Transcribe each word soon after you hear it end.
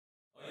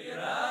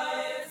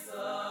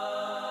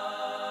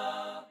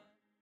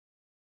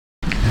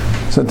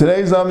So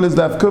today's amud is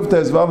Daf Kuf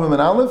Tes Vavim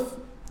and Aleph.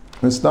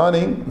 We're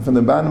starting from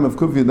the bottom of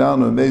Kuf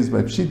Yudal and Beis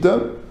by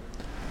Pshita.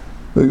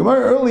 The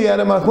Gemara early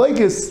had a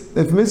machlekes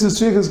if Mrs.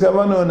 Shrichas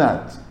Kavana or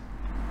not.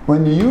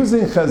 When you're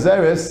using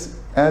chazeres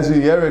as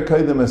your Yerek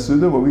Kaidam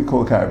Asuda, what we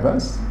call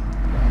karpas,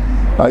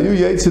 are you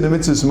yaitz in the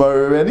mitzvah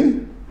Mara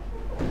already?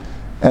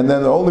 And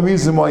then the only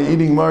reason why you're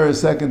eating Mara a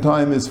second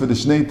time is for the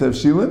Shneit of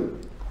Shilim,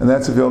 and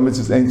that's if your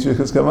mitzvah ain't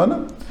Shrichas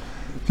Kavana.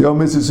 If your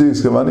mitzvah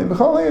Shrichas Kavana,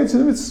 b'chal yaitz in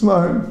the mitzvah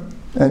Mara.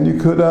 And you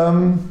could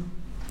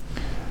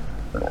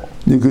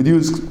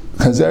use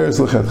chazeres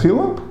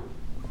l'chatchila.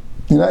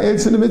 You're not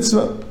yaitz in the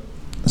mitzvah.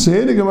 So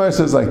here the Gemara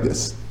says like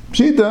this: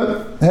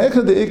 Pshita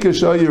hecha deikar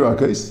shah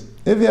yirakos.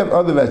 If you have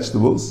other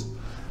vegetables,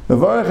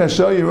 mevarach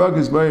hashah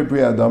yirakos bari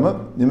pri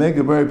adama. You make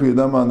a bari pri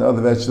adama on the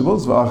other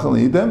vegetables. Va'achal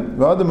eat them.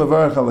 V'adam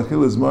mevarach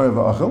halachil izmar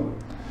va'achal.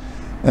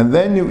 And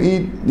then you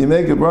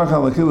make a bracha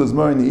halachil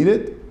izmar and you eat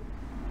it.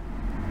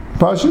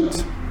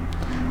 Pashut.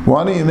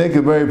 Why don't you make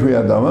a bari pri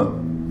adama?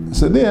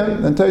 So there,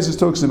 and Taisus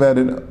talks about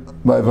it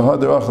by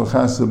v'hadar achal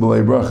chasa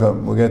b'lei bracha.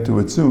 We'll get to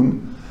it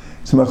soon.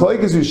 So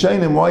machlekes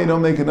Rishonim, why you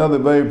don't make another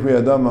bari pri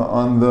adama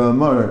on the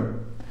mar?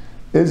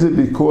 Is it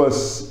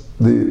because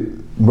the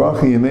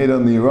bracha you made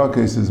on the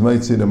yirakos is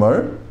meitzid the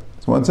mar?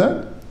 That's one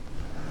side.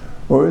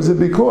 Or is it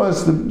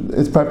because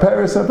it's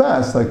paparis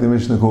abbas, like the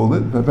Mishnah called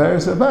it,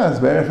 paparis abbas,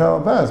 berech al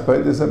abbas,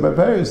 baitis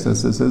paparis, that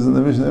says in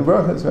the Mishnah in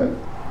brachas, right?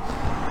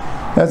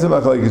 That's a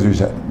machlekes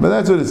Rishonim, but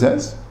that's what it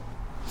says.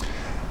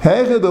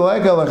 But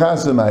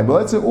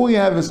let's say all you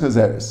have is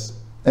chazeres,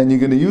 and you're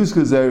going to use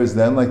chazeres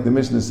then, like the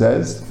Mishnah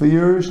says, for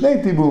your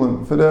shnei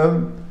tibulim, for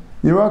the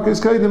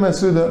yirakos kaidem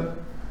asuda,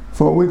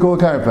 for what we call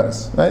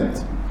karpas,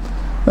 right?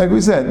 Like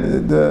we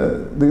said,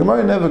 the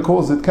Gemara never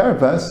calls it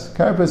karpas.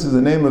 Karpas is the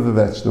name of a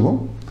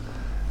vegetable,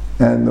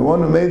 and the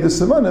one who made the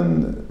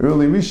simanim, the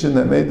early Rishon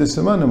that made the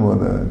simanim, or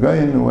the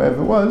Gayan,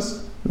 whoever it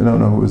was, we don't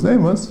know who his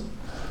name was,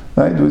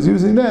 right, was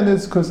using that,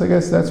 it's because I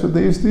guess that's what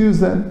they used to use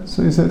then.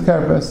 So he said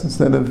karpas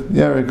instead of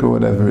yerek or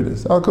whatever it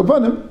is. Al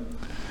kopanim.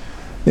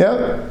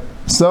 Yeah.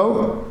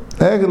 So,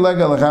 you make a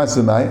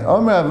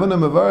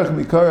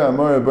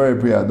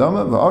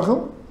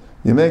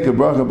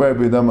bracha bari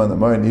pri adama on the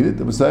mar and eat it.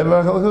 Because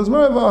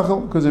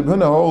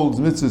Ibn holds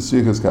mitzvah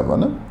shrichas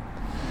kavana.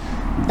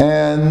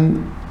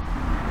 And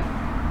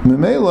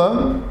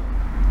Memela,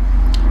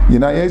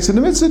 you're not yaitz in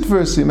the mitzvah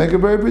first. So you make a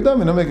bari pri adama,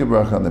 you don't make a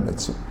bracha on the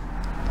mitzvah.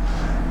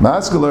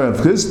 Mascular of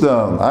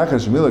Chistam,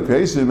 Achash Mila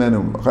Kresim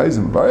and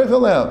Chayzim Barich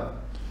Alel.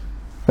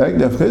 In fact,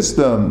 the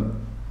Chistam,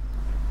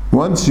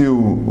 once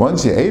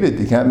you ate it,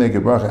 you can't make a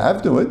bracha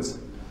afterwards.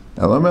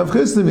 Elam Rav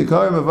Chistam,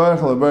 Yikar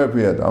Mevarach Al Bar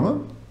Pri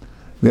Adama,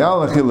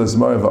 V'al Achilas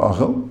Mar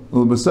V'achal,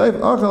 L'B'Seif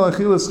Achal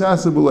Achilas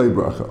Chasa B'Lei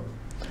Bracha.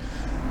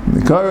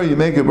 Yikar, you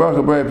make a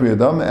bracha Bar Pri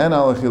Adama and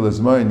Al Achilas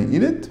Mar and you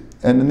eat it,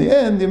 and in the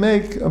end you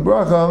make a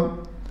bracha,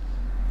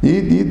 you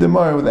eat the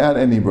Mar without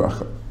any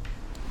bracha.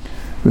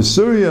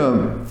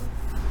 V'Surya,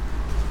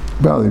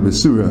 probably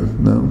Basura,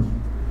 no?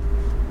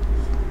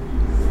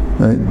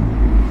 Right?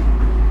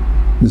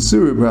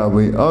 Basura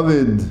probably.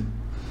 Avid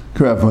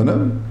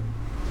Karafana.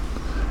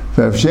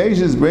 Fav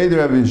Sheishes Breder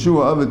Rav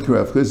Yeshua Avid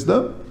Karaf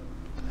Chista.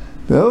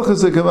 The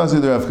Hilchas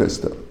Kavasi Rav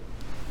Chista.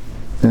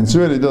 And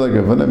Surah they did like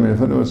Karafana. I mean,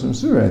 Karafana was from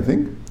Surah, I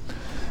think.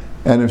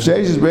 And if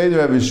Sheishes Breder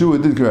Rav Yeshua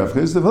did Karaf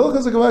Chista, the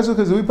Hilchas Kavasi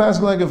Chista, we pass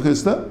like Rav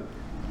Chista.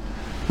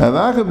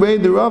 Avach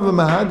Breder Rav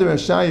Mahadar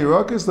Ashai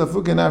Yerakis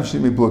Lafuka Nafshi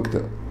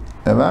Miplukta.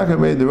 Avach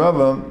Breder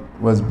Rav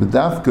was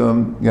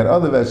bedafkam, get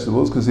other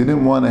vegetables, because he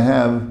didn't want to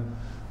have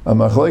a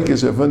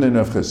machlekes or fundin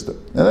of chista.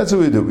 And that's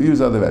what we do, we use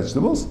other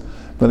vegetables.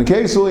 But in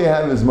case all you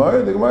have is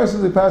mar, the Gemara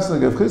says, pass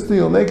like of chista,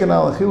 you'll make an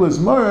alachilas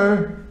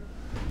mar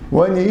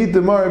when you eat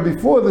the mar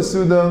before the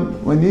suda,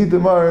 when you eat the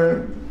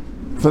mar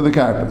for the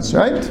karpas,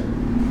 right?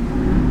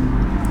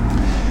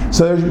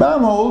 So the Rabbi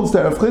holds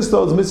that Rav Chista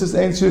holds mitzvahs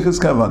ain't shrichas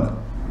kavana.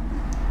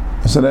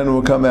 So then it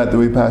will come out that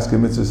we pass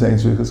mitzvahs ain't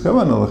shrichas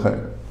kavana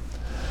l'chayr.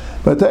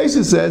 But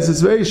Taisha says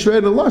it's very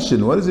shred of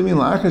lashon. What does it mean?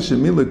 It's a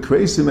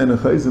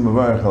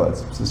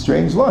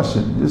strange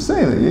lashon. Just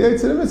saying that you ate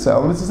to the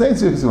mitzvah.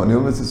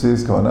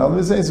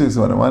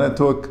 Why not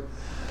talk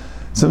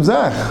some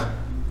zach?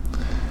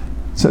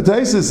 So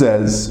Taisha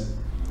says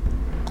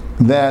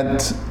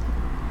that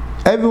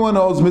everyone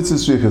holds mitzvah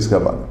shrichas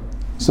kavanah.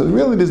 So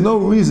really, there's no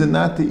reason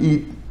not to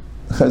eat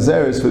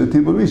chazeres for the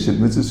tibur rishon.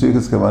 Mitzvah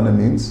shrichas kavanah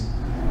means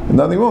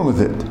nothing wrong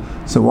with it.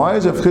 So why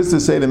does Rav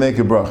Chisda say to make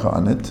a bracha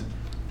on it?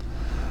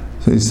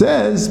 So he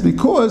says,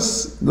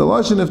 because the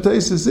lashon of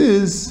Taisus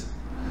is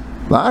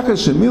la'achar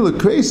shemila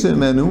kreisa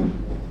menu,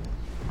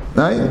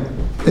 right?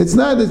 It's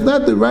not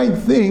the right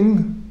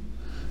thing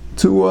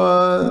to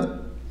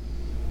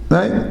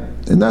right?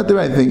 It's not the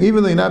right thing.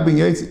 Even though you're not being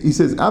yaitz, he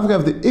says,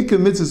 Avgav the ikka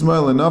mitzvah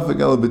smile enafik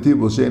ela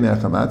betibul sheni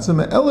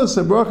achamatzah ela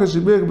sabracha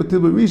shebirch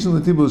betibul rishon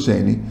letibul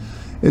sheni.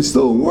 It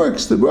still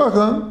works the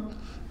bracha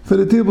for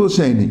the tibul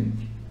sheni,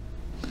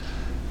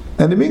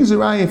 and it brings a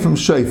raya from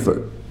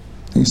shofar.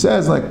 He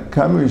says, like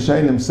Kamir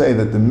Shainim say,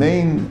 that the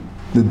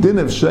din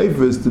of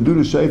shofar is to do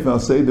the shofar al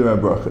seder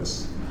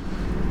habrachas.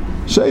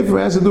 Shofar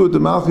has to do with the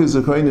Malchus,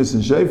 Acharonis,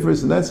 and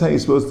Shofars, and that's how you're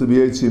supposed to be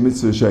Yetzi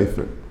Mitzvah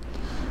Shofar.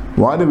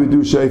 Why do we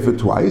do Shofar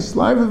twice?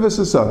 Live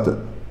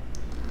v'sasata.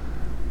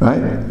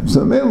 Right?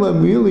 So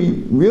really,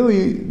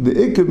 the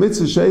Ikka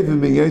Mitzvah Shofar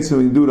being Yetzi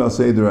when you do it, I'll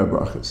say the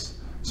Brachas.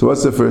 So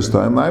what's the first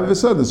time? Live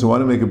v'sasata. So why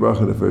do you make a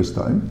bracha the first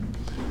time?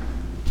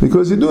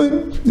 Because you're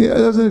doing, it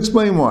doesn't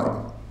explain why.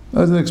 It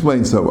doesn't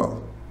explain so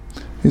well.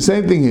 The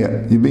same thing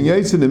here. You've been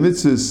Yetzi the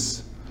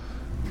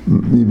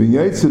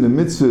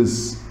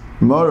Mitzvahs,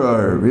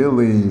 Marar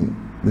really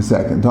the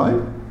second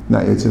time,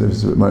 not yet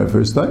the Marar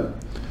first time,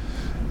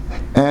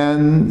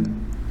 and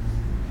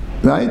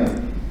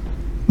right,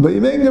 but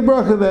you're making a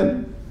bracha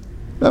then.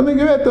 The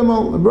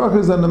bracha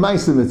is on the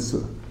Ma'aseh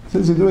Mitzvah.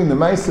 Since you're doing the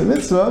Ma'aseh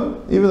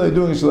Mitzvah, even though you're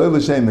doing Shalei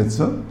L'Shem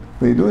Mitzvah,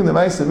 but you're doing the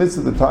Ma'aseh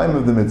Mitzvah at the time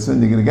of the Mitzvah,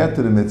 and you're going to get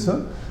to the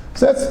Mitzvah,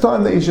 so that's the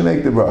time that you should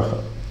make the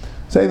bracha.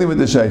 Same thing with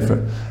the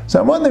Shofar. So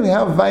I'm wondering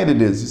how wide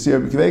it is. You see,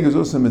 Rabbi Kiveg is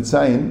also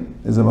Mitzayin,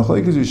 is a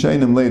Machlekes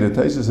Yishayim later.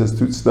 Taisa says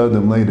Tut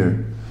Stadim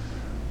later.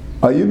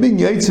 Are you being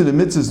Yetzi the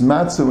Mitzvah's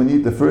Matzah when you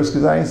eat the first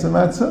Kazayis and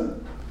Matzah?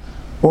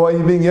 Or are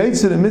you being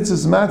Yetzi the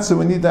Mitzvah's Matzah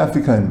when you eat the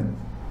Afikayim?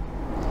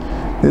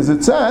 There's a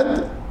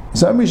tzad,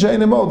 some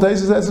Yishayim old,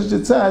 Taisa says such a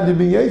tzad, you're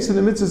being Yetzi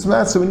the Mitzvah's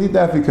Matzah when you eat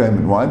the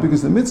Afikayim. Why?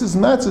 Because the Mitzvah's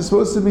Matzah is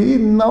supposed to be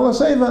eaten in Allah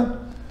Sheva.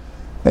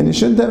 And you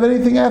shouldn't have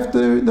anything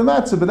after the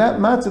matzah, but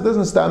that matzah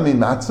doesn't stop mean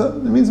matzah.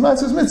 It means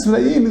matzah's mitzvah,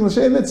 that you eat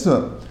l'shem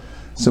mitzvah.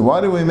 So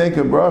why do we make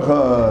a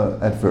bracha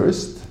at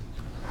first?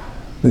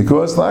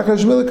 Because l'achar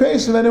shmil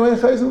kreishav anyway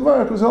chayz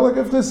barak was halak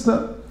of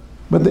chisna.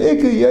 But the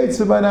ikka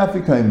yetsa by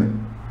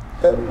nafikayim.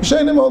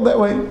 Shaynim hold that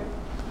way.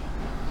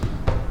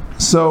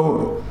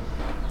 So,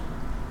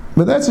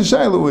 but that's a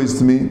shayla always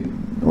to me.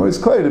 Always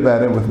clear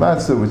about it with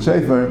matzah, with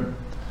shofar.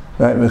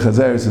 Right, with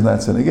chazeres is not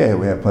senegay.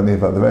 We have plenty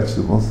of other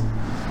vegetables.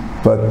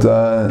 But,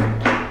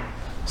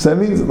 so that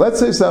means, let's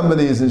say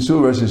somebody is in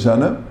Shul Rosh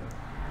Hashanah,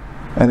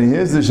 and he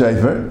hears the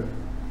shofar,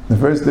 the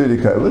first 30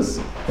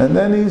 kailas, and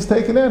then he's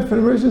taken out for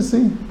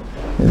emergency.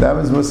 He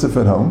davens Musaf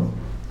at home.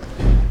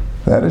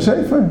 That is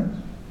shofar.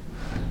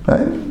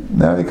 Right?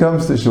 Now he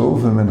comes to Shul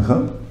for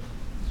Mincha.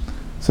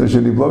 So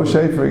should he blow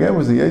shofar again?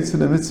 Was he Yetzi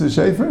the Mitzvah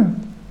shofar?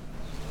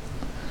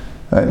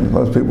 Right?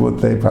 Most people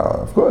would say,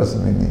 of course, I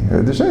mean, he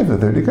heard the shofar,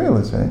 30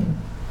 kailas, right?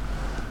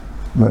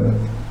 But,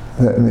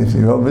 if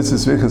you hold mitzvah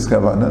svichas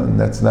kavana, and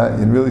that's not,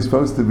 you're really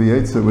supposed to be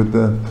yetzer with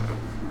the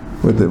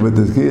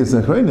kiyas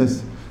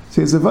achronis.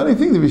 See, it's a funny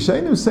thing. The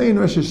Rishayim say in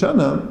Rosh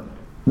Hashanah,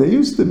 they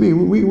used to be.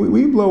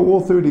 We blow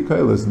all 30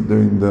 kailas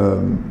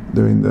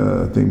during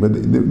the thing, but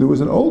there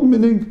was an old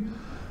minig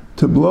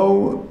to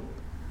blow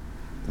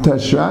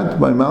tashrat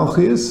by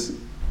malchus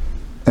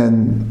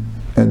and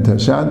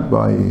tashrat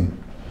by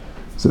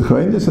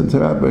zechronis and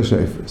tarat by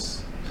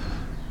shofars.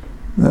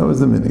 That was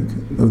the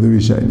minig of the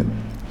Rishayim.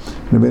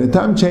 Rabbi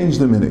Natam changed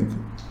the minig.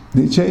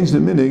 He changed the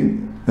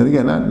minig, and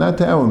again, not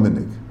to our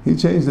minig. He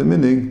changed the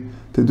minig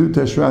to do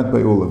tashrat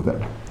by all of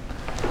them.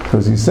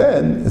 Because he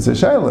said, it's a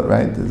shayla,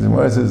 right? The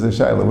Gemara says a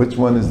shayla. Which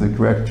one is the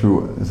correct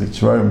trua? Is it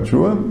shvarim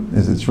trua?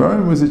 Is it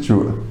shvarim or is it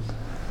trua?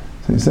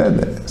 So he said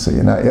that. So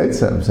you're not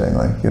yetzer. I'm saying,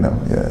 like,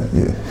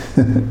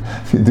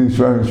 if you do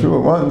shvarim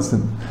trua once,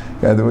 and you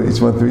got to do each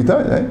one 3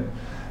 times, right?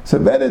 So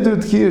better do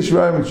tkiya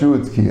shvarim and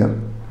trua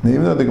tkiya. And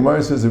even though the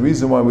Gemara says the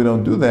reason why we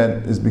don't do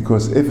that is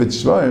because if it's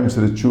shvarim,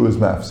 so the trua is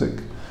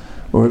mafsik,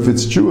 or if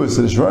it's trua,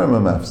 so the shvarim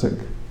are mafsik,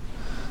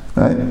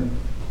 right?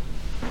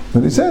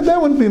 But he said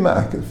that wouldn't be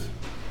ma'akiv.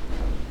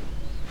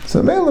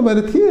 So Mela by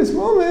the Tkiyas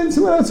moment,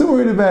 so we're not so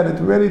worried about it.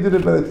 We already did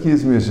it by the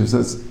Tkiyas Miyashiv. So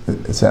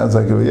it sounds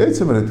like a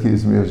Yetzer by the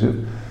Tkiyas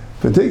Miyashiv.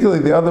 Particularly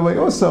the other way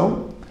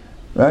also,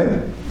 right?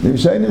 The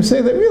Yishayim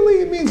say that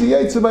really it means a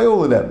Yetzer by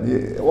all of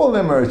them. All of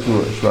them are a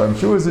true. Shvarim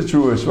true is a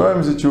true. Shvarim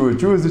is a true.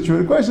 True is a true.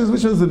 The question is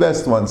which one's the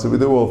best one. So we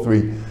do all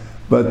 3.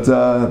 But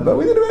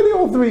we did already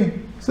all 3.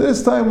 So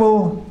this time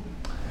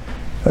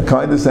it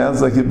kind of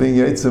sounds like you're being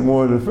Yetzer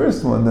more the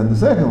first one than the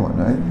second one,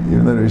 right?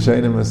 Even though the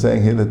Yishayim are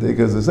saying here that it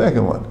is the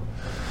second one.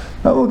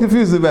 I'm a little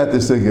confused about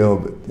this thing a little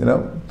bit,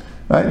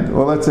 right?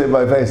 Well, let's say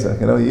by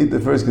Pesach, you eat the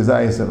first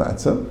kazayis and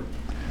matzah,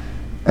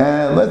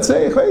 and let's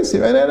say you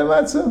ran out of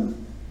matzah,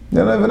 you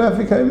don't have enough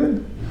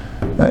yikayim,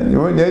 right? You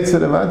weren't yetzer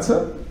the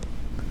matzah.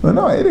 Well,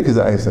 no, I ate a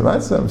kazayis and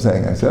matzah. I'm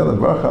saying I said the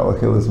bracha I'll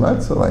kill this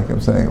matzah, like I'm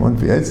saying I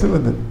wouldn't be yetzer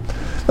with it.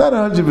 Not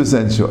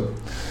 100% sure,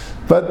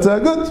 but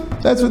good.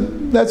 That's what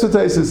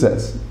Taisa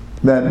says.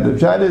 That the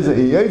chat is that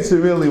he yetzer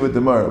really with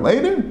the Mara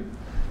later.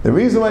 The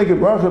reason why you get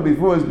bracha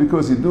before is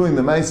because you're doing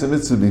the Ma'aseh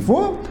Mitzvah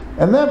before,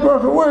 and that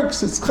bracha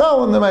works. It's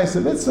chal in the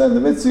Ma'aseh Mitzvah, and the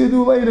Mitzvah you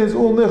do later is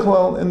all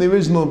nichlal in the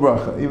original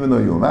bracha, even though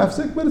you were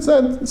mafsik, but it's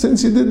not,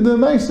 since you did the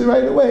Ma'aseh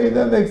right away,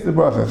 that makes the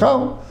bracha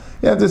chal.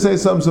 You have to say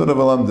some sort of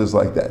alamdas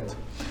like that.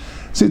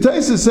 See,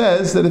 Taisa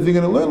says that if you're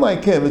going to learn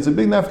like him, it's a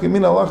big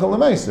nafkamin halacha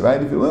l'Ma'aseh, right?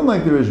 If you learn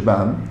like the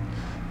Rishbam,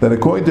 that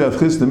according to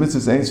Avchista, the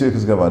Mitzvah ain't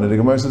sheichas kavana, the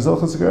Gemara says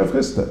Zolchas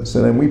Avchista.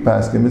 So then we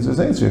pass the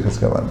Mitzvah ain't sheichas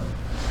kavana.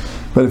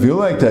 But if you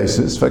like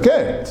Taisus,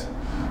 fakert.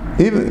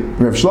 Even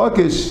Rav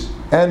Shlakish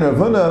and Rav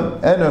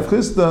Huna and Rav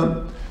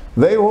Chisda,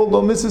 They hold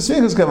on mitzvah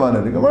svichas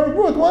kavanah. The Gemara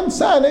brought one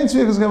side, ain't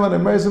svichas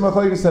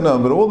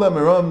kavanah, but all the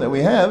Aharon that we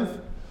have,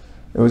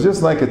 it was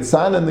just like a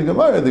tzan in the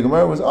Gemara. The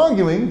Gemara was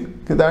arguing,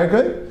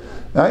 Kedarkai,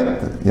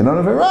 right? You don't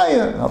have a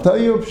raya. I'll tell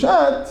you a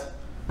pshat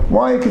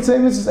why you could say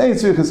mitzvah ain't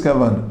svichas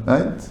kavanah,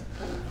 right?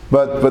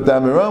 But the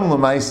Aharon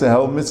l'maisa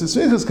held mitzvah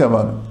svichas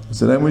kavanah.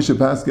 So then we should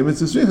pass get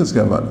mitzvah svichas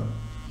kavanah.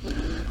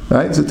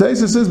 Right? So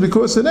Taisa says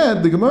because of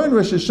that, the Gemara in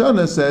Rosh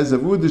Hashanah says,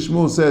 Avud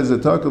Shmuel says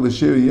that Taka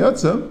l'shir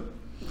yatsa,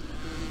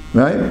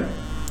 right?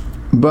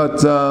 But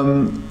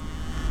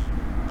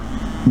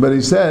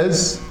he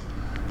says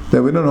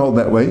that we don't hold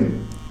that way.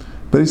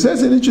 But he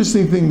says an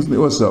interesting thing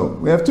also.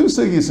 We have two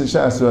sugis in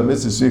Shas about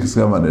mitzvah svichas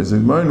kavanah. There's a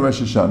Gemara in Rosh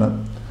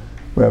Hashanah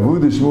where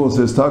Avud Shmuel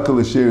says Taka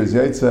l'shir is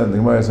yatsa, and the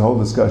Gemara has a whole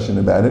discussion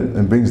about it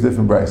and brings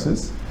different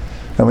brises.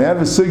 And we have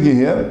a sugi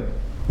here.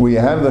 We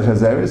have the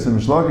Chazeris, and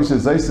Mishlakish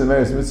says Zayis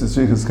Emeris Mitzvah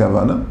Svichas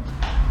Kavanah,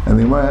 and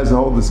the Gemara has a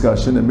whole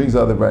discussion and brings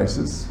other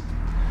brises.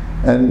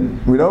 And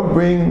we don't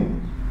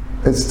bring,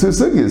 it's two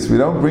sugyas, we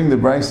don't bring the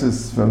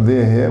brises from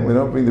there here, we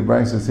don't bring the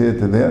brises here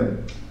to there.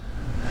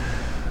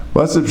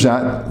 What's the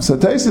pshat? So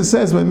Taisa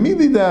says, when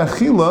Midi da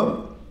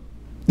Achila,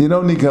 you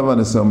don't need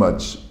Kavanah so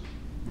much.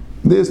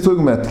 There's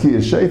talking about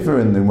Tkiyah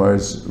Shefer, and the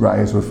Gemara's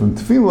rayas were from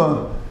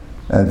Tefillah,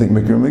 and I think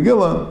Mikra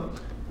Megillah,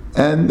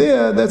 and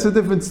there, that's a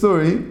different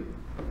story.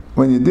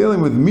 When you're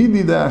dealing with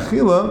midi da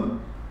achila,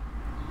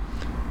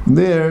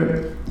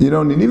 there you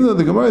don't need. Even though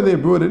the Gemara there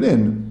brought it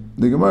in,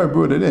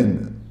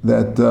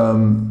 that,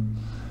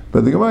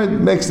 but the Gemara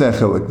makes that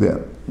chiluk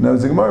there. Now,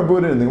 the Gemara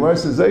brought it in. The Gemara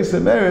says Zayis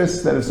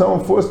Emeris that if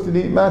someone forced to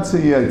eat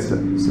matzah, he ate it. So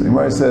the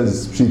Gemara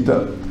says pshita.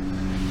 The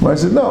Gemara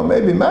says no,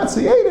 maybe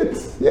matzah, he ate it.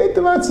 He ate the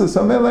matzah,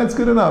 so maybe that's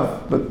good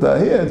enough. But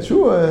here,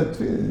 trua,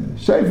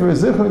 shayfer,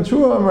 zichron,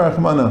 trua,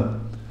 amrachmana,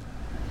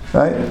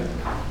 right?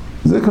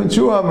 Zichron,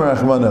 trua,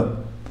 amrachmana.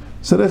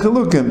 So the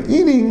chilukim,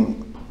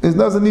 eating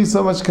doesn't need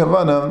so much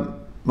kavanah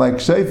like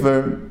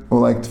shefer or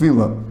like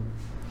tefillah.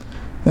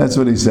 That's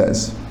what he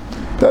says.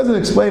 Doesn't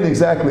explain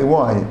exactly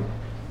why.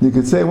 You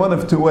could say one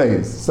of two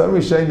ways. Some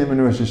Rishonim in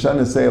Rosh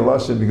Hashanah say a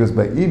lashon because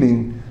by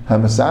eating,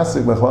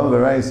 hamasasik b'chlam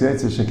v'rayis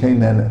yetzer shekein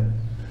nene.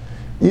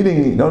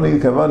 Eating, you don't need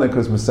kavanah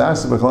because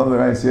masasik b'chlam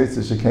v'rayis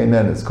yetzer shekein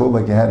nene. It's called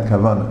like you had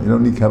kavanah. You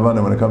don't need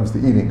kavanah when it comes to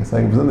eating. It's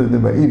like it was something to do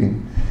by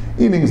eating.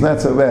 Eating is not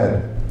so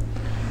bad,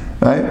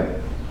 right?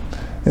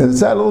 And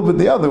it's a little bit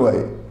the other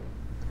way.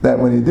 That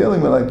when you're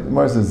dealing with, like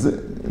Mar says,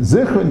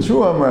 Zichron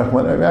Shua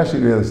Marachman, Rashi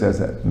really says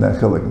that. In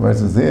that chilik. Mar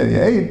says, here, you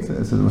ate. It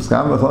says,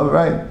 Muskam Lachlam,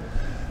 right?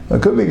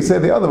 It could be, you could say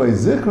the other way.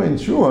 Zichron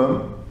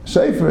Shua,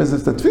 Shefer is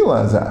the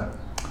Tefillah Azah.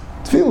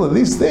 Tefillah,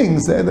 these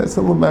things, that's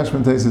a little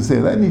mashman taste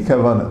here. That need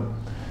kavanah.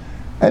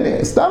 And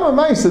Stama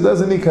Maisa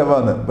doesn't need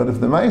kavanah. But if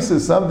the Maisa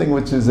is something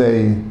which is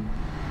a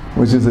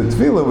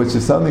tefillah, which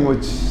is something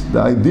which the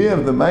idea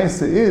of the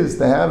maisa is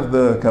to have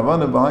the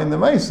kavanah behind the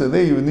maisa,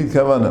 there you would need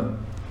kavanah.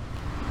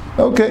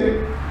 Okay.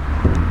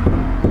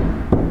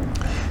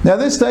 Now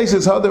this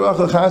Taisus Hadar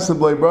Achal Chasab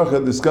Loi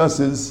Bracha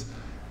discusses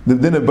the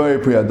din of Bari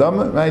Pri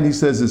Adama, right? He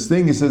says this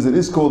thing, he says it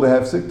is called a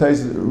hefsek.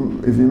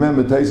 If you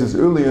remember, Taisus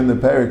earlier in the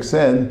parak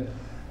said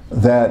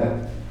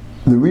that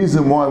the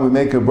reason why we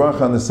make a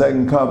bracha on the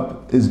second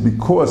cup is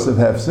because of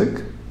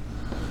hefsek.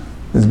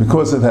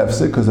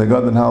 Because I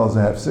got the halal as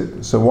a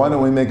hefsek. So why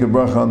don't we make a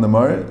bracha on the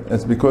mar?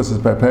 That's because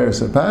it's by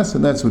paris pass,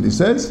 and that's what he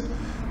says.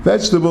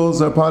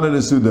 Vegetables are part of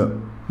the Suda.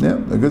 Yeah,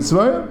 a good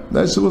svara.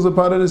 Vegetables are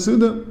part of the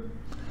Suda.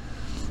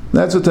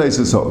 That's what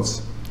Taisus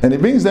holds. And he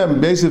brings down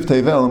Beisiv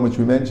Tevel, which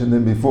we mentioned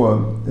in before,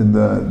 in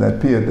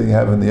that piyut that you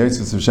have in the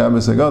Yitzis of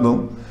Shabbos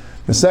HaGadol,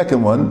 the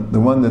second one, the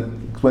one that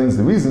explains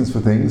the reasons for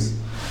things.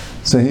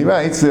 So he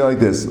writes there like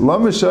this: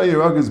 Lama Shai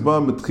Yeragas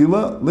Bam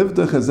B'Tchila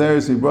Livta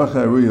Chazeres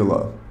Yibracha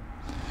Aruyala.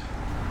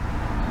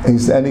 And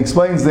he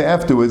explains there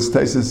afterwards,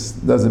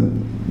 Taisus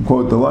doesn't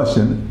quote the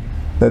Lashon,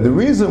 that the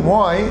reason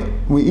why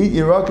we eat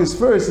Yerakas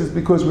first is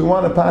because we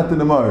want to pat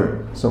the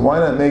Mar. So why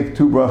not make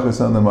two brachas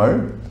on the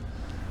Mar?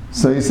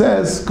 So he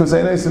says, because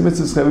I know some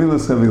mitzvahs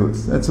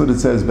chavilas. That's what it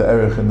says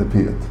be'erech in the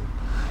piyut.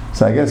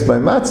 So I guess by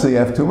matzah you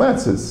have two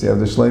matzahs. You have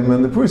the shleima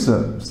and the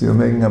prusa. So you're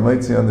making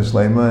hamaitzi on the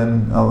shleima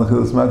and al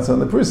nechilas matzah on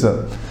the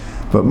prusa.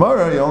 But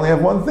Mara, you only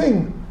have one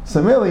thing.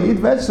 So merely eat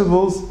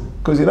vegetables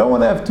because you don't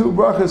want to have two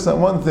brachas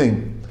on one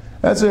thing.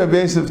 That's what Rabbi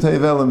Yosef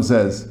Tevelim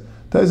says.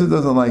 Taisa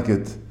doesn't like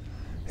it.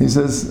 He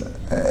says,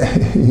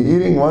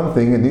 eating one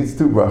thing, it needs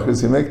two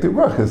brachas, you make two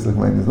brachas.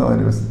 There's no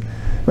interest.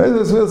 But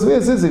if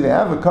you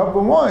have a cup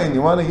of wine,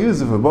 you want to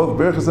use it for both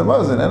Birchas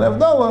Hamazon and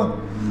Avdallah,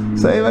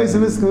 say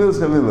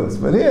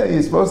but here,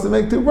 you're supposed to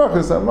make two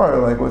brachas on Mar,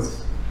 like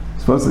what's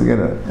supposed to get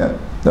a, yeah,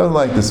 doesn't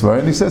like this word.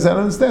 And he says, I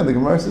don't understand, the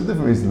Gemara says a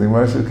different reason. The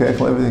Gemara says,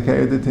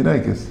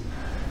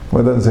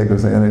 well, it doesn't say,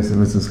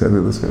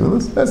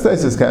 that's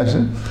Taisa's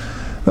kasha.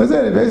 I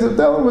said, Beisiv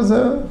Tevel was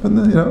from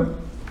the,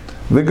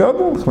 the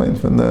Gadol,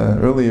 from the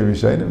earlier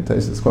Rishonim,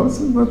 Taisus quotes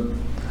it, but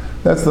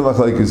that's the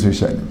Machlekes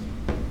Rishonim.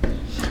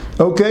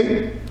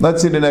 Okay,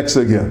 let's see the next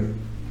sugya.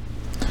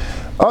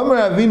 Amar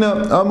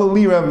Ravina,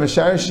 Amali Rav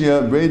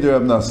Mesharshia, Breder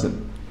Rav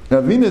Nasan.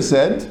 Ravina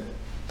said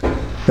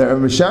that Rav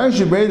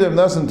Mesharshia, Breder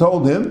Rav Nasan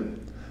told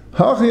him,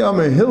 Hachi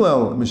Amar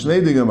Hillel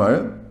Mishmei de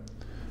Gemara.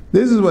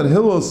 This is what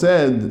Hillel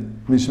said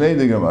Mishmei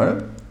de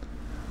Gemara.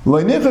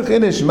 Lo nichach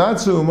inish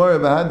matzu umar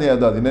b'hadei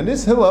adadi. Now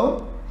this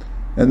Hillel,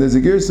 and there's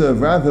a girsa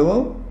of Rav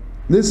Hillel.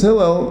 This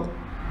Hillel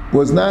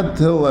was not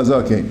Hillel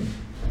Azakin.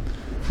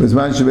 It was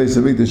Man Shabei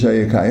Savik de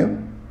Shayakayim.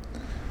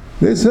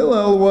 This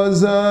Hillel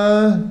was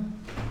an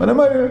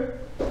Amir,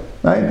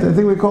 right? I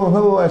think we call him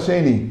Hillel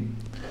Asheni.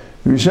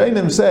 The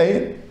Rishayim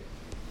say,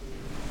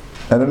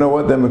 I don't know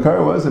what the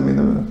Makar was. I mean,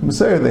 the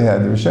Messiah they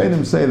had. The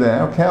Rishayim say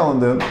that our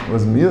calendar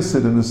was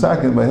Miyusid and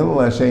Usakin by Hillel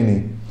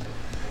Asheni.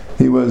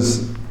 He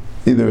was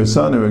either a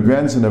son or a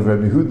grandson of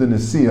Rabbi Yehuda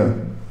Nasiya,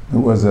 who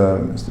was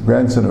a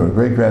grandson or a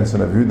great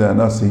grandson of Yehuda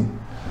Anasi.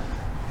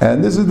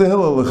 And this is the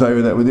Hillel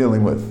L'chayr that we're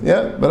dealing with.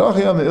 Yeah, but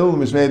Achiyam Hillel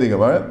Mishmei de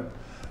Gemara.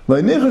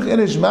 You're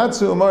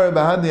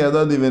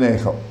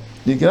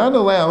not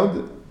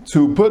allowed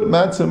to put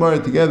matzah mara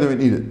together and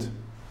eat it.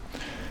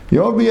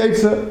 You won't be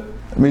Eitzah.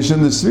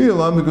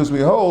 Because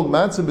we hold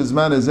matzah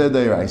bizman azeh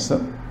deiraisa.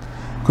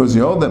 Because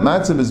you hold that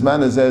matzah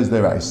bizman azeh is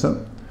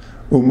deiraisa.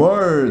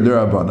 Umar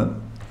derabanan.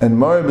 And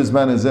mara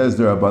bizman azeh is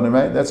derabanan,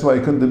 right? That's why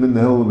it couldn't have been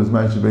the hill of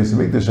bizman shebeis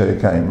mikdash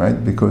hayakayim, right?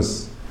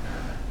 Because,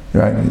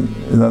 right,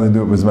 it's nothing to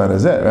do with bizman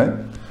azeh, right?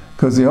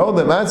 Because you hold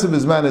that matzah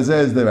bizman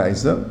azeh is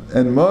deraisa,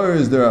 and mara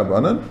is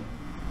derabanan,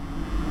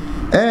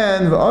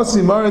 and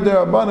v'asi mara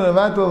derabanan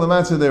avatal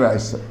l'matzah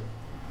deraisa,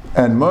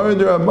 and mara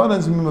derabanan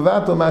is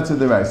avatal matzah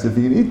deraisa. If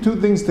you can eat two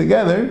things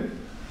together,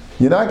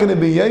 you're not going to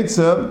be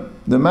yaitza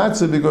the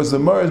matzah because the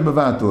mara is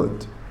mavatal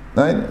it.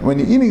 Right? When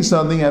you're eating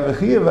something, you have a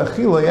chiyuv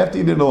achila, you have to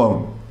eat it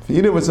alone. If you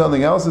eat it with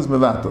something else, it's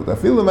mavatal.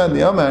 Afilu man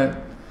the amar.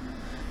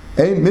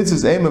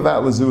 Mitzvahs aim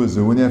mavat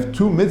lazuazu. When you have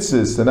two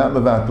mitzvahs, they're not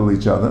mavatal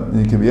each other. And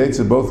you can be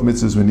yaitza both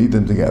mitzvahs when you eat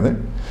them together.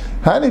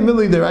 Hani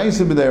mili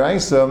deraisa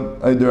b'deraisa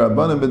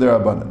derabanan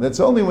b'derabanan. That's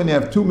only when you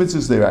have two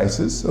mitzvahs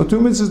deraisas or two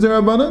mitzvahs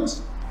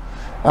derabanans.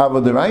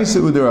 Ava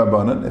deraisa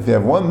uderabanan. If you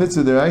have one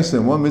mitzvah deraisa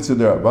and one mitzvah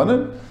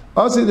derabanan,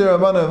 asi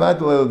derabanan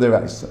vatal el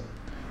deraisa.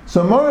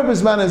 So mara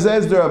b'zman hazeh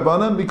is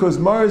derabanan because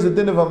mara is a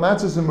din of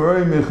amatzos and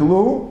marori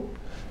mechlu,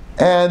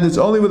 and it's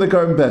only with a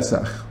carbon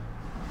pesach.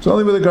 It's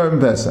only with a carbon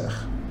pesach.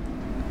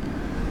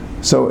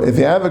 So if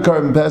you have a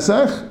carbon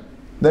pesach,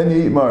 then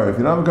you eat mar. If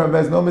you don't have a carbon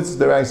pesach, no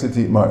mitzvah deraisa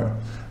to eat mar.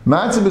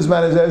 Matzah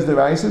b'zman hazeh is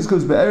deraisa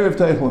because be'erev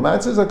teichel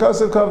matzah is a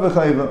kasav kav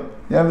v'chayva.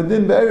 You have a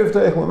din be'erev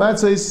teichel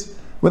matzah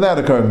without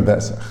a carbon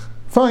pesach.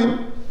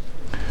 Fine.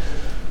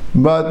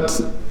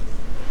 But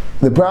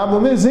the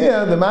problem is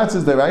here, the matzah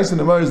is deraisa and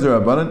the mar is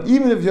derabanan,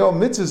 even if your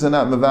mitzvahs are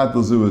not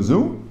mevatel zu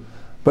zu,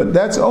 but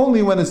that's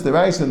only when it's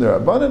deraisa and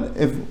derabanan.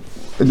 If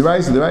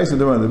deraisa and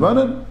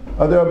derabanan,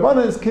 or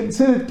derabanan is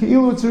considered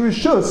keilu to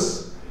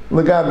rishus,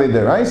 Lagabe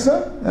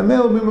deraisa, and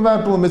male will be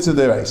mevatel mitzvah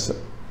deraisa.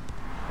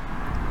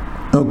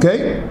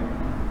 Okay?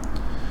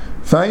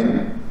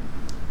 Fine?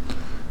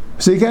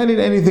 So you can't eat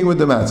anything with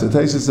the matzah.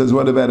 Taisa says,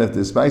 what about if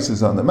the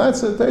spices on the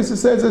matzah? Taisa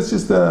says it's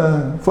just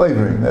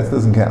flavoring. That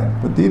doesn't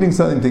count. But eating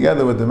something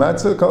together with the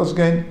matzah, kol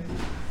shkein,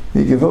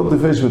 you can filter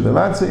fish with the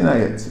matzah, you're not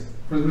yet.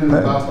 What does it mean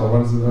pasta? What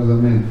does that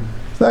mean?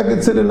 It's not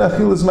considered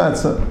achilas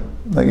matzah,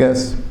 I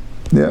guess.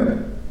 Yeah.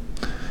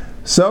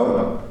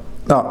 So,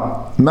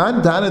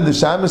 man tana the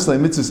shabbos le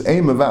mitzvahs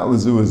aim mavat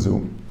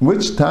lezuazu.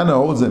 Which tana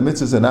holds that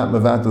mitzvahs are not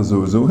mavat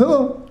lezuazu?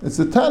 Hillel. It's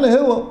the tana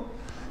Hillel.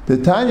 The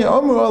Tanya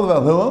Omer all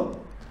about Hillel.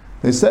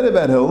 They said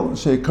about Hillel,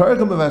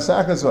 shekarchem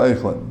b'vasakas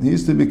v'eichlan. He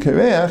used to be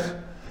kareach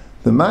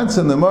the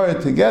matzah and the maror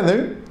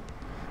together,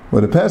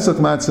 or the Pesach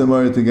matzah and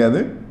maror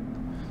together,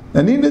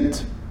 and eat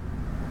it.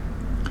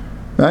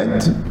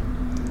 Right?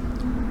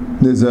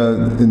 There's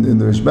in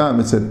the Rishbam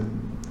it said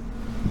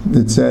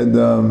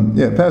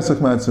Pesach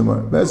matzah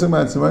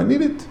maror, and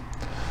eat it.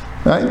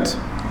 Right?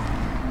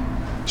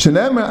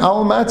 Shenemer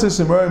al matzah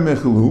semar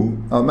mechlu.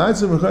 Al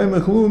matzah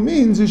mechlu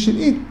means you should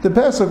eat the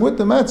Pesach with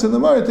the matzah and the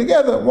maror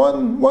together,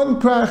 one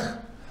prach.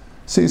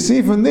 So you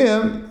see from there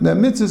that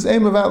mitzvahs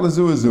aim about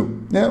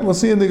lezuazu. Yeah, we'll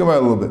see in the Gemara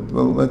a little bit.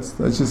 Well, let's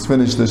just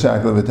finish the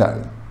Shakla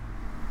V'Tari.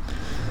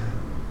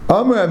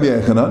 Amar Rabbi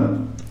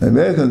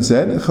Aharon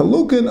said,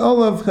 Chalukin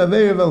olav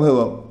chaveir vel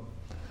Hillel.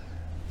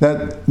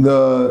 That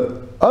the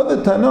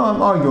other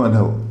Tanoim argue on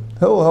Hillel.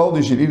 Hillel hold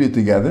you should eat it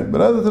together,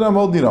 but other Tanoim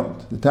hold you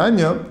don't. The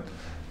Tanya,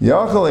 you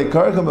would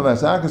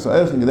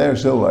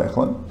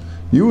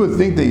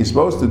think that you're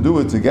supposed to do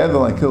it together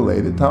like Hillel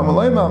ate it. It says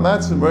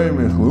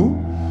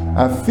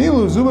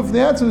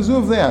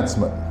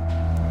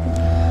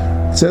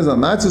on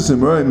matzah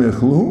semroi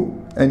mechlu,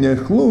 and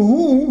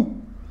yechluhu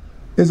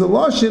is a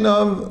lashon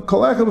of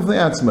kolachah b'fnei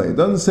atzmai. It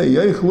doesn't say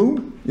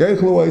yechlu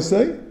I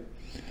say.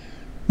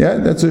 Yeah,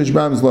 that's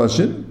Rishbam's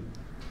lashon.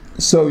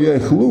 So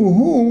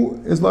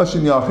yechluhu is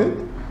lashon yachid,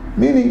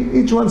 meaning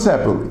each one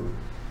separately.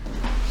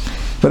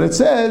 But it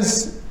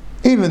says,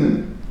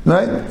 even,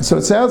 right? So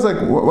it sounds like,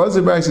 what does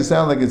the Brayso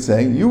sound like it's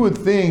saying? You would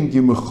think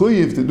you're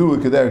mechuyev to do a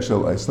kederech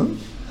shel Iceland.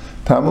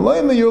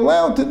 Tamalayma, you're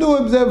allowed to do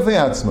it b'zeh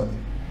v'yatzma.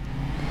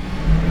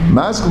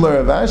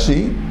 Maskler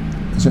Ravashi,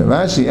 so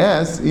Ravashi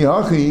asks,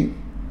 Ihachi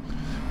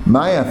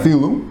maya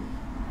filu,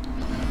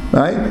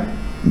 right?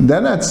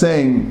 They're not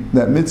saying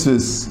that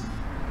mitzvahs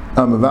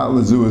Amavat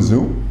Lazu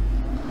Azu,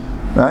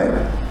 right?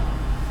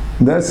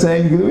 They're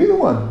saying you can do either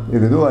one. You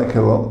can do like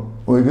Hillel,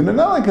 or you can do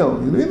not like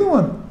Hillel. You can do either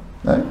one,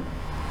 right?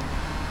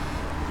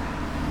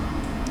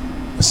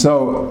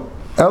 So,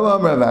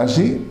 Elam Rav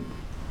Ashi,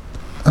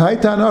 Hai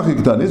Tanach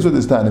Iktan, this is what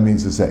this Tana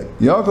means to say.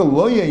 Yachal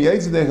lo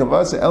yeyitzadei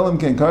chavasa elam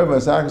ken karva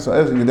asachas o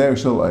echem gederech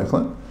shel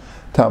eichlan,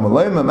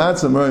 tamalei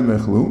mamatza meroi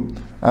mechlu,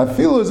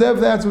 afilu zev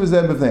v'atzma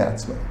zev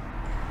v'atzma.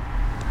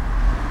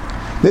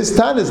 This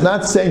Tana is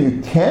not saying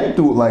you can't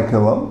do it like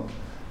Hillel.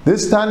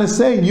 This Tana is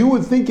saying you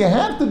would think you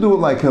have to do it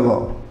like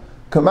Hillel.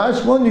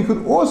 Kamash one, you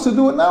could also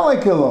do it not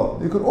like Hillel.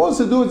 You could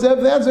also do it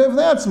zev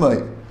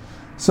v'atzma.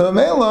 So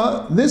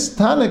Mela, this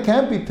Tana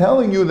can't be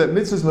telling you that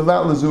mitzvahs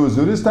mavat lazu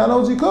azu. This Tana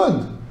holds you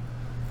could.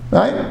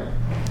 Right?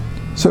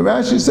 So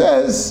Rashi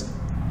says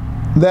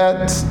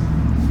that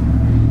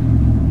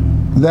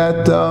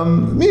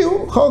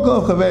miu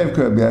cholkol chavev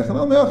kerb yechon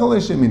al me'achal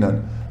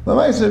esheminan.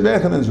 L'maisa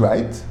Bechon is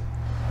right,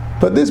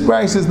 but this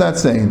Bryce is not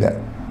saying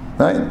that.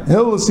 Right?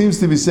 Hillel seems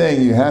to be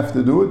saying you have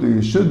to do it or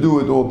you should do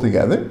it all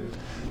together.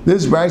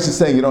 This Bryce is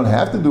saying you don't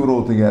have to do it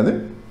all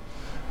together.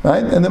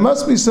 Right? And there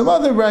must be some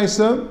other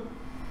Bryce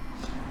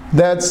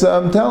that's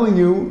telling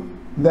you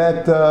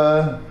that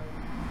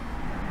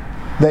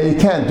that you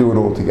can't do it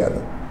all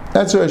together.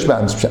 That's Rosh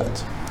Bam's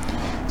pshat.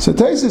 So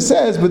Taisa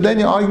says, but then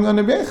you're arguing on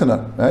the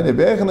Bechanan, right? The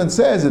Bechanan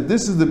says that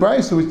this is the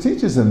Brisa which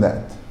teaches him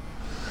that,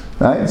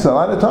 right? So a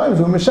lot of times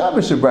we're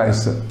Meshabash a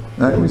Brisa,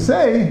 right? We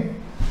say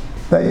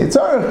that it's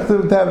hard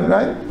to have it,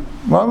 right?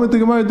 Why would the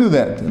Gemara do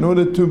that? In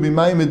order to be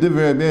Ma'im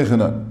Divrei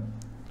Bechanan.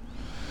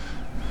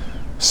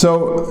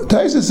 So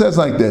Taisa says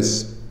like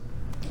this.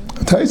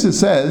 Taisa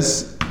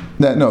says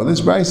that no,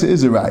 this Brisa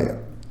is a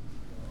Raya,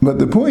 but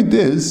the point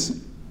is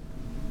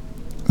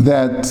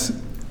that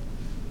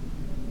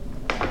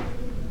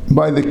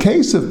by the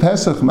case of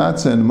Pesach,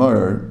 Matzah, and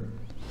Maror,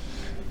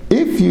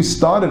 if you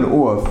started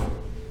off,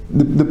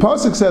 the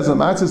pasuk says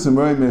Matzah and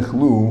Maror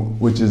Mechlu,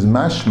 which is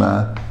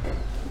mashma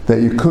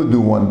that you could do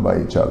one by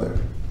each other,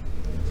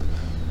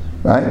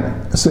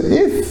 right? So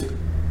if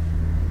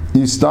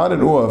you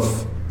started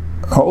off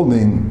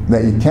holding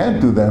that you can't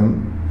do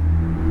them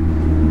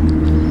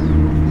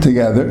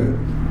together,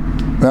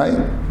 right?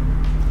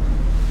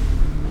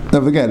 Now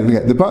forget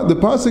it. The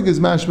pasuk is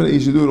mashma that you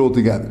should do it all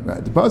together,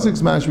 right? The pasuk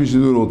is mashma you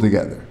should do it all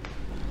together.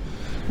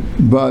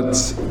 But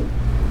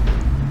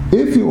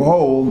if you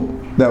hold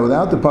that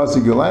without the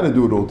pasuk you're allowed to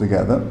do it all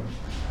together,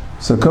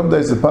 so come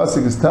days the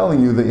pasuk is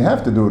telling you that you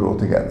have to do it all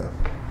together.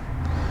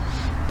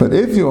 But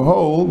if you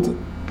hold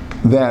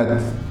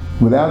that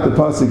without the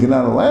pasuk you're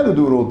not allowed to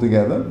do it all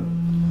together,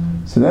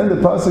 so then the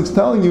pasuk is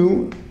telling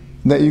you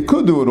that you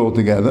could do it all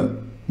together,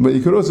 but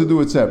you could also do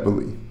it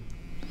separately.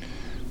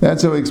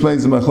 That's how he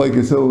explains the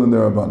Machlekes Hillel and the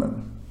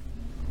Rabbanan.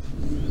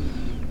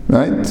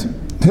 Right?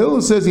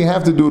 Hillel says you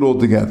have to do it all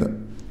together.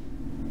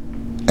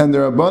 And the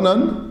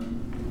Rabbanan,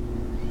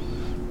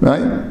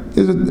 right?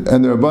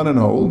 And the Rabbanan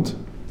hold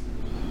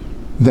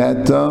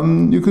that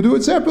you could do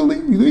it separately.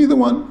 You do either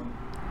one.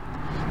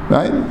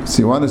 Right?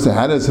 So you want to say,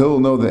 how does Hillel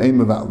know the aim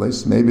of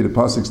Atlas? Maybe the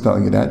Pasuk's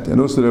telling you that. And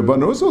also the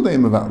Rabbanan also the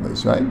aim of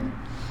Atlas, right?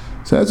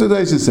 So that's what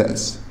Aisha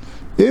says.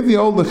 If you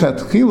hold the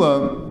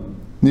Chatchila,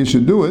 you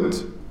should do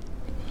it.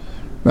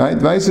 Right?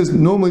 Vice says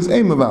normally it's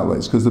aim of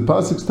Atlas, because the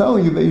Pasuk's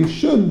telling you that you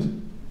should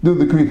do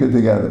the Krika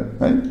together.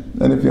 Right?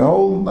 And if you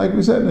hold, like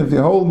we said, if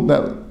you hold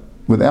that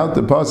without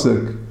the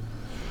Pasuk,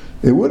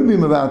 it would be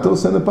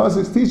Mavatul, and the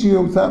Pasuk's teaching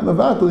you without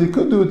Mavatul, you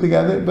could do it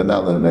together, but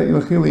not that you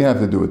really have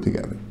to do it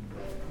together.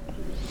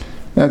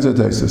 That's what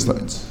Taisus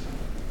learns.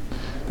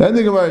 Then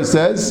the Gemara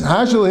says,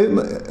 now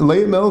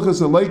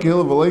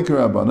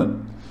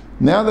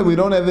that we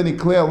don't have any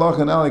clear Allah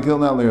and Allah kill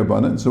not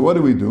Rabbanan, so what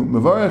do we do?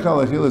 Mevarech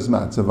al achilas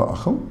matzah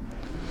v'achel.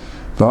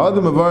 V'hadar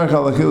mevarech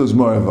al achilas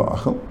mara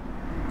v'achel.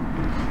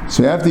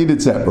 So you have to eat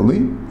it separately.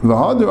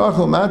 V'hadar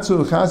achel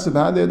matzah v'chasib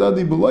hadei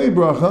adadi b'loi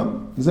bracha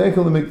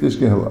zeichel l'mikdash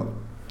gehilal.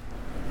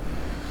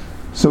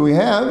 So we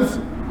have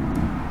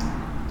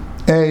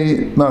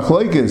a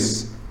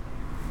machlokes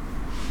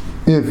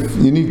if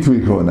you need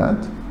kricha or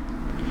not.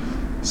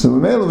 So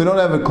we don't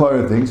have a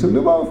clear thing, so we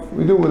do both.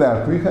 We do it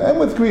without kricha and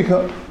with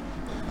kricha.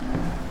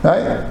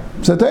 Right?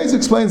 So Tais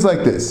explains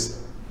like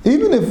this.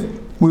 Even if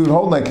we would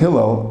hold like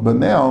Hillel, but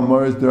now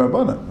Mar is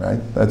D'Rabbanan, right?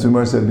 That's what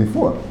Mar said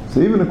before. So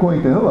even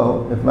according to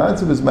Hillel, if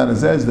Matzah is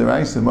Manazez, the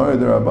Raisa, Mar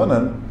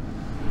D'Rabbanan,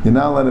 you're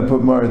not allowed to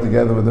put Mar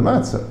together with the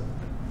Matzah.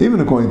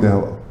 Even according to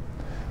Hillel.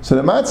 So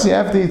the Matzah you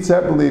have to eat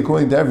separately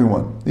according to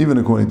everyone, even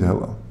according to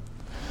Hillel.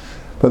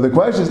 But the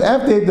question is,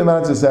 after you eat the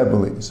Matzah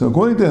separately, so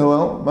according to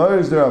Hillel, Mar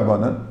is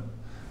D'Rabbanan,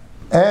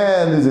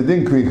 and there's a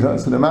din kricha,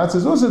 so the matzah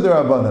is also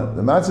derabanan.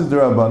 The matzah is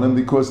derabanan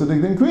because of the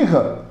din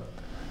kricha.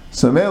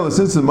 So mele,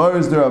 since the mar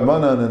is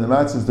derabanan and the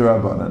matzah is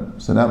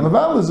derabanan, so now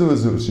maval is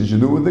uazu. She should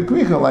do it with the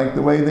kricha like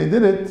the way they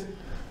did it.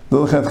 The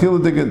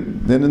l'chatchila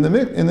did in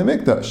the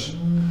mikdash.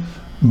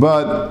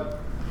 But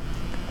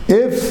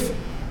if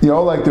you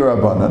all like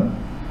derabanan,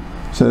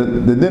 so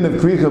the din of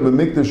kricha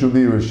b'mikdash will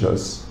be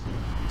rishos.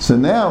 So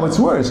now it's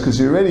worse because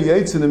you already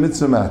ate in the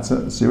mitzvah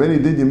matzah, so you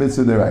already did your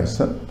mitzvah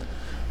deraisa.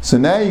 So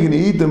now you're going to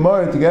eat the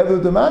maror together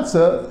with the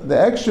matzah. The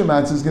extra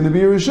matzah is going to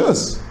be a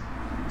rishus.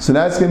 So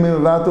that's going to be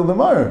mevatel the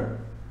maror,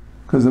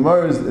 because the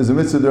maror is a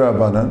mitzvah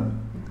d'Rabbanan,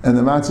 and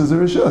the matzah is a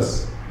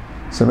rishus.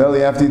 So now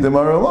you have to eat the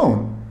maror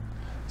alone.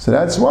 So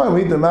that's why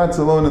we eat the matzah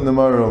alone and the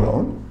maror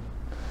alone,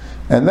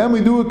 and then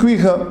we do a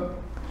kricha.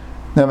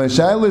 Now, my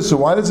shaila is, so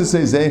why does it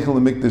say zeichel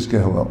l'mikdash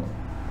kehillel?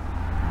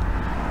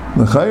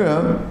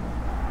 L'chayra,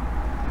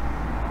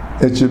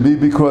 it should be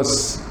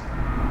because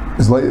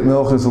it's like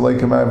milchus like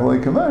kamar,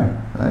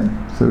 right?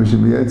 So we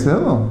should be yetzer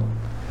hillel.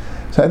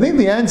 So I think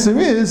the answer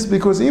is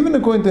because even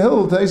according to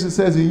Hillel, Taisha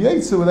says you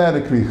yetzer without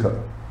a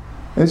kricha.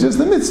 It's just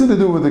a mitzvah to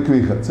do with the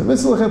kricha. It's a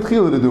mitzvah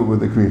l'chatchila to do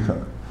with the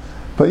kricha,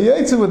 but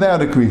yetzer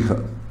without a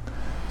kricha.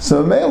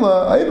 So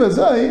Mela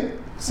Aibazai,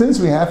 since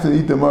we have to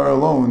eat the mar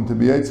alone to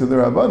be yetzer the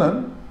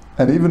Rabbanan,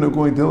 and even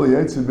according to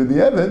Hillel yetzer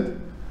b'di'evet,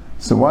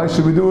 so why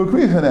should we do a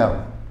kricha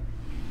now?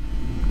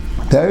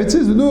 Teretz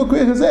says we do a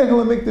kricha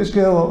zeichel mikdash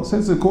kehillel.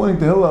 Since according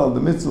to Hillel the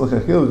mitzvah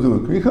l'chachil is do a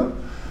kricha,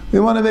 we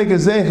want to make a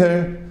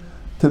zeicher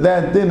to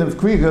that din of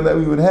kricha that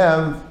we would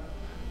have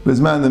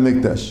b'zman the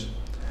mikdash.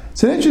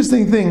 It's an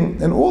interesting thing.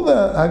 In all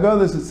the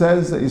Haggadahs it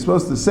says that you're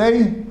supposed to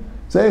say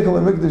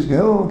zeichel mikdash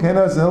kehillel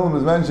kenas hillel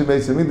b'zman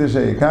shebeis mikdash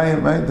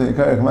hayikayim, right? The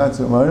yikarech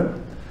matzah mar.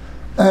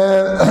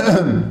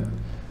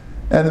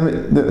 And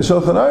the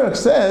Shulchan Aruch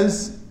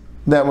says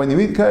that when you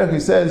eat kairach, he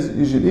says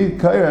you should eat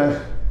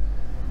kairach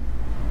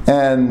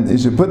and you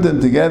should put them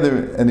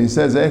together, and he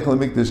says eichel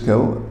mikdash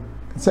kehillel.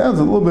 It sounds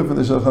a little bit from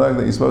the Shulchan Aruch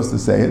that you're supposed to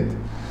say it,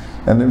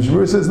 and the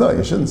Mishabur says no,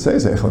 you shouldn't say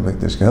eichel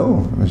mikdash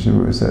kehillel. The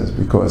Mishabur says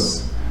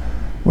because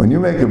when you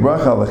make a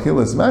bracha al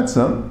achilas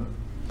matzah,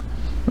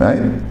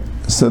 right?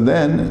 So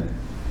then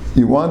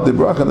you want the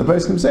bracha. The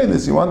Pesachim say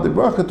this. You want the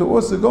bracha to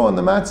also go on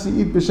the matzah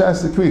you eat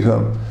b'shas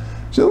kricha.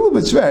 It's a little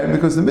bit schwer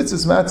because the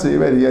mitzvah's matzah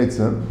you already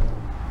yetzer,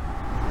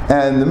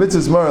 and the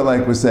mitzvah's maror,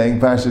 like we're saying,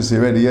 pashas you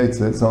already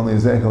yetzer. It's only a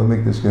zeichel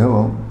mikdash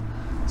kehillel.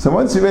 So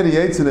once you already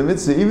yetzer the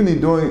mitzvah, even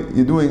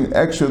you're doing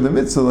extra the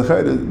mitzvah.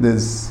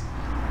 There's,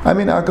 I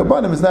mean,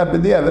 akabanim is not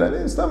b'di'evet. I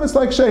mean, it's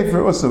like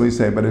shefer also we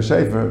say, but a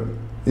shefer,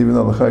 even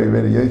though l'chayr you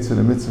already yetzer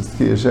the mitzvah is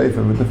tkiyah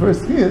shefer, but the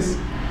first kiyas,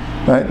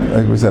 right?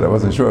 Like we said, I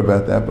wasn't sure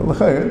about that, but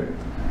l'chayr,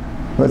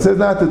 but it says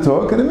not to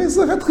talk, and it means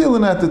l'chatchila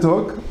not to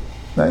talk,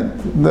 right?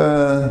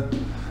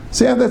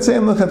 So you have that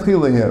same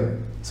l'chatchila here.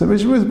 So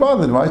Mishmur is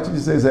bothered. Why should you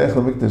say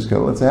zeichel mikdash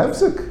kehillel? It's a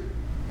hefsek,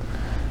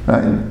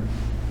 right?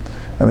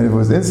 I mean, if it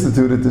was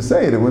instituted to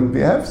say it, it wouldn't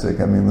be a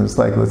hefsek. I mean, it's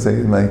like, let's say,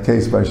 in my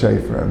case by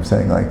Shefer, I'm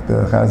saying like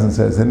the Chazan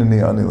says,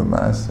 "Hineni ani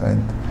l'mas," right?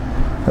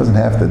 Doesn't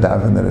have to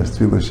daven that a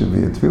tefillah should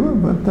be a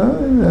tefillah, but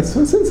that's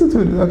what's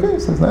instituted. Okay,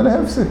 so it's not a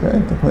hefsek,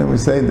 right? When we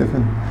say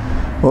different,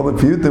 all the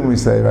piyutim we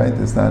say, right?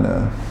 It's not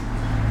a.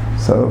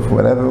 So if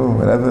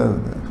whatever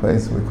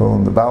place we call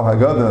them, the Baal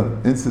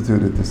Haggadah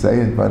instituted to say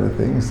it by the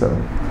thing, so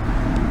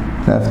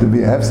it have to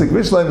be a hefsek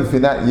bishleim. If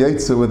you're not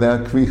yetzer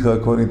without kricha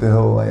according to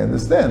Hillel, I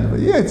understand, but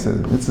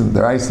yetzer, it's in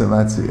the Raisa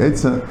Matzi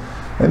yetzer,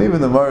 and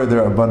even the maror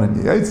there are banan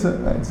yetzer,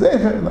 right?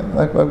 Zeicher,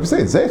 like we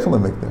say, zeichel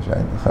mikdash,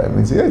 right? It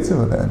means yetzer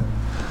with that.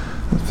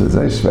 It's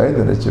very schwer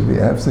that it should be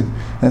a hefsek,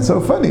 and so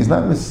funny. He's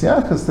not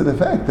misyachas to the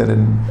fact that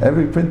in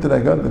every print that I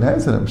got that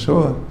has it, I'm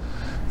sure.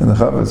 In the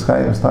Chavetz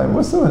Chaim's time,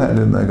 what's the one had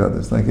it in the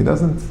Haggadahs? Like he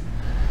doesn't,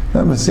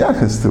 not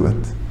misyachas to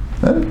it.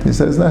 Right? He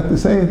says not to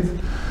say it.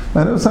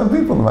 I know some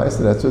people, that's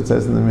what it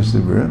says in the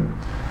Mishnah,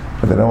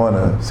 but they don't want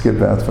to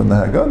skip out from the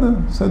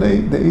Haggadah, so they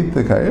eat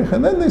the kairach,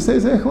 and then they say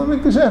zeichel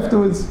mikdash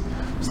afterwards.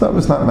 It's not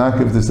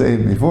makiv to say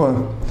it before.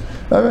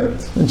 All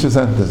right, interesting.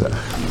 So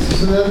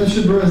that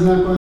Mishnah is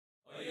not going